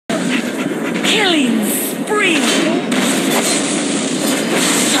Killing spree!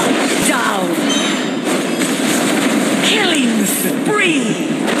 Shut down! Killing spree!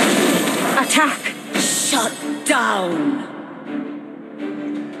 Attack! Shut down!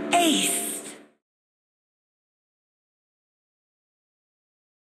 Ace!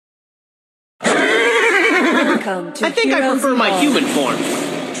 Welcome to I think I prefer my human form.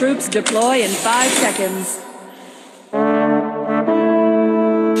 Troops deploy in 5 seconds.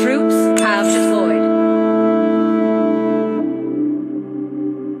 Troops have deployed.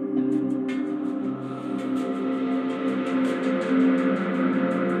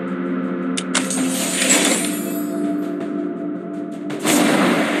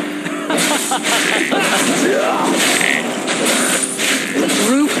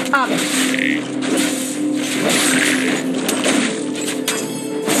 Group up.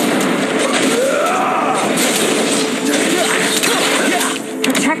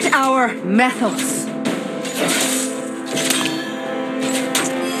 Protect our metals.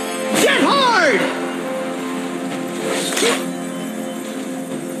 Get hard!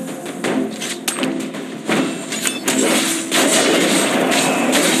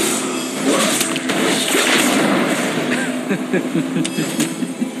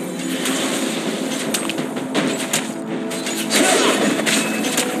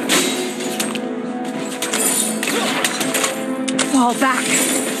 Fall back.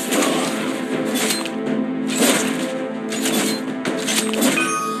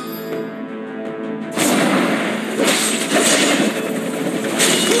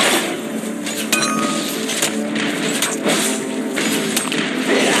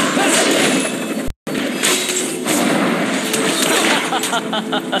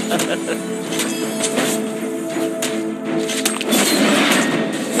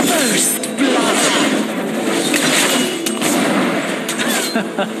 First blood.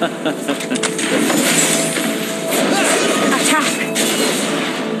 Attack.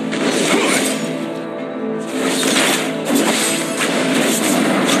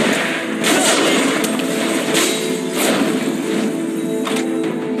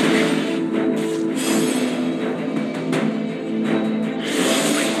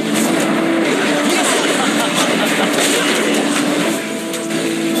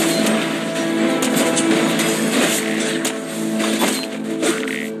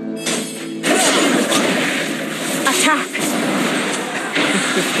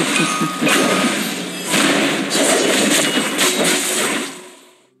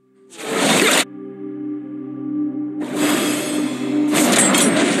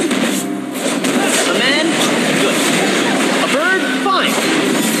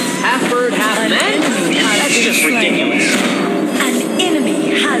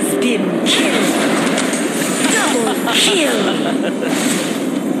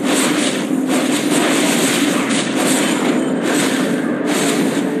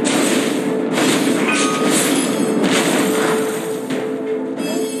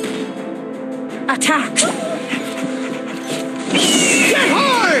 Attack! Get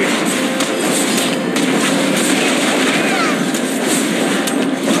hard!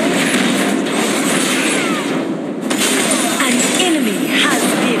 An enemy has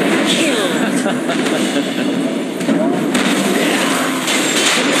been killed.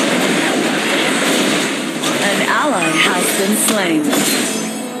 An ally has been slain.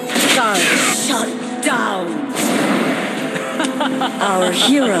 Guard, shut down. Our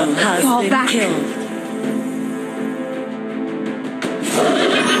hero has been killed.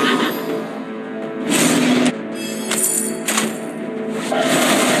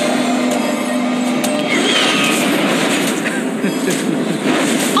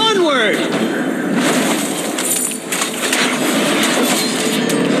 Onward!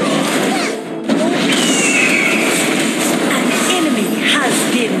 An enemy has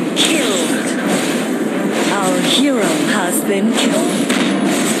been killed. Our hero has been killed.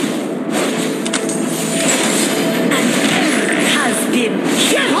 An enemy has been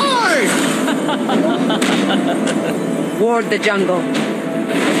Get hard! Ward the jungle.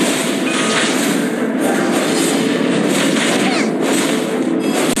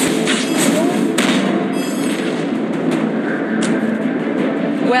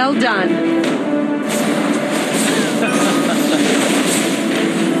 Well done.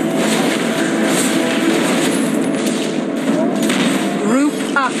 Group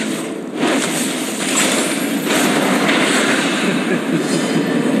up.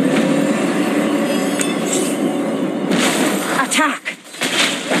 Attack.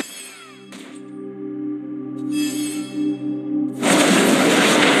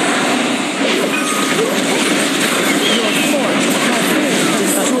 Your fort has been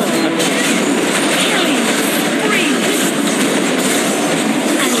destroyed.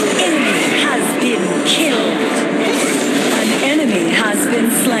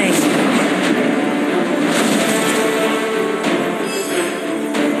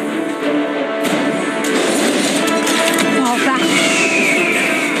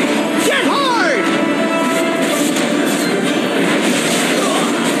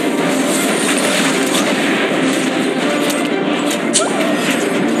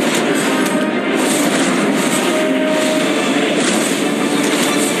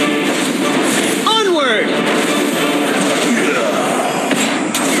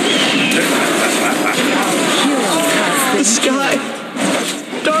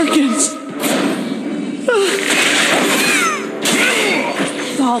 darkens.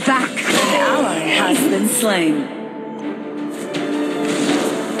 Fall back. An ally has been slain.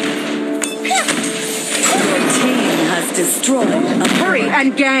 Your team has destroyed a Hurry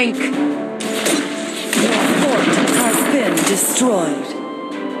and gank! Your fort has been destroyed.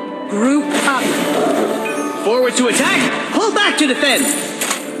 Group up! Forward to attack. Hold back to defend.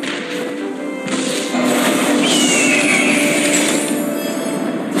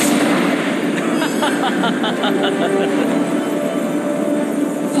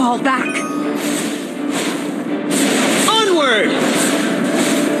 Fall back! Onward!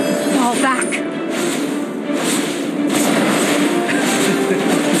 Fall back!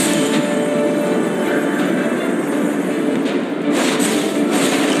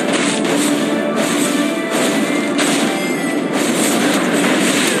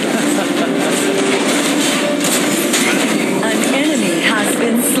 An enemy has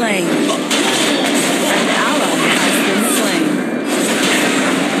been slain. An ally has been slain.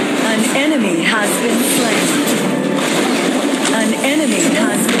 An enemy has been slain. An enemy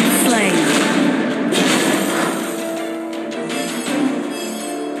has been slain.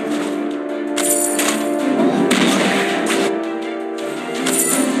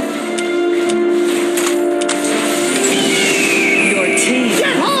 Your team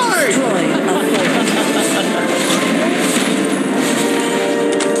Get hard! destroyed a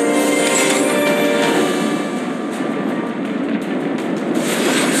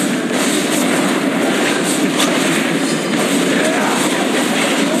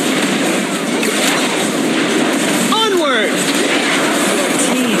Onward! Your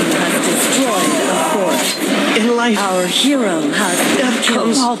team has destroyed a fort. In life, Our hero has been death killed.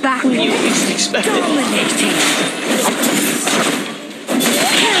 comes Fall back! when you least expect it. Dominating.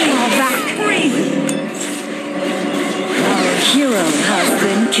 Fall back! Free. Our hero has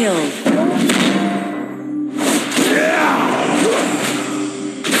been killed.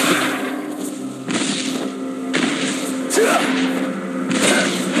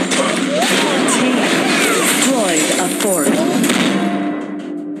 Your team destroyed a fort.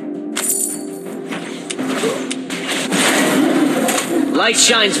 Light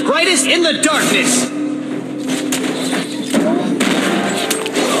shines brightest in the darkness.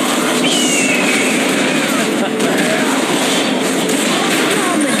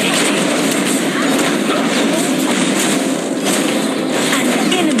 Dominating. An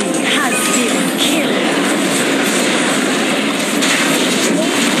enemy has been killed.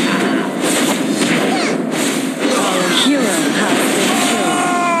 Our hero has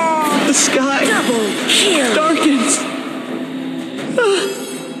been The sky killed. Double kill. darkens.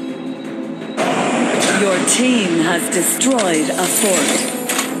 Your team has destroyed a fort.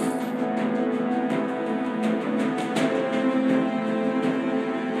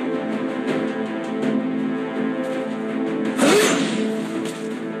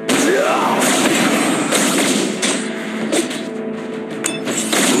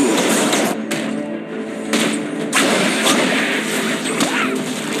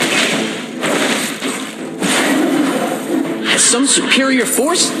 Has some superior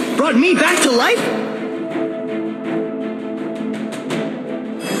force brought me back to life?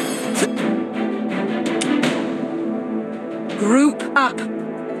 Group up!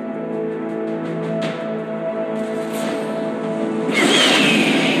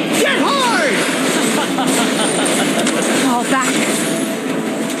 Get hard! Fall back!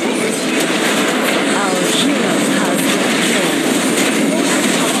 Our hero has been killed.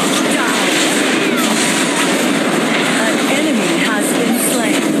 Down. An enemy has been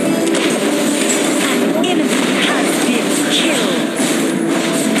slain. An enemy has been killed.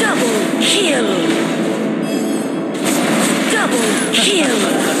 Double kill. Double kill.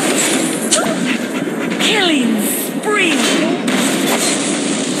 Killing spree.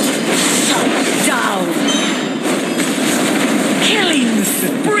 Shut down. Killing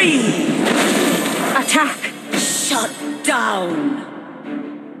spree. Attack! Shut down.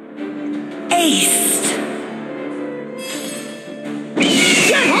 Aced.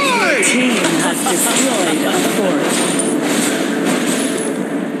 Get hard! Team has destroyed a fort.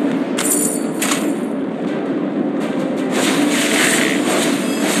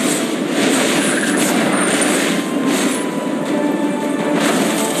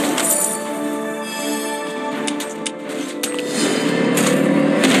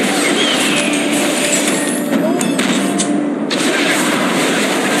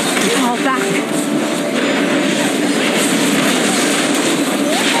 Fall back!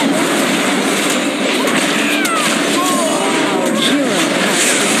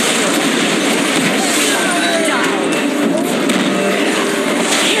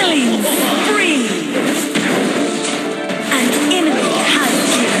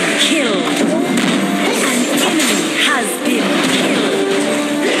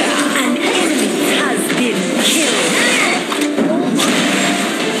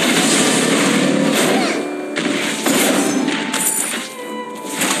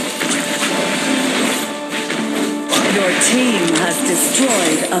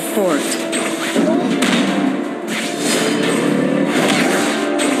 destroyed a fort.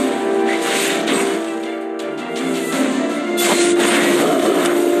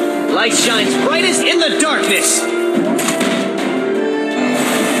 Light shines brightest in the darkness.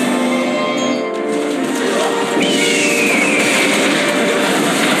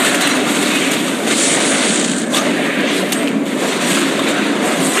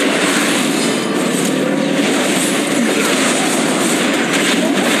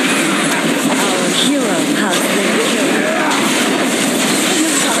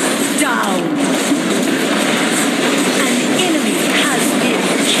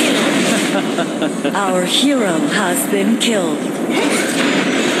 Our hero has been killed.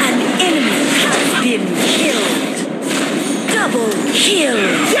 An enemy has been killed. Double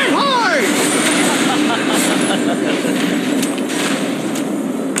kill.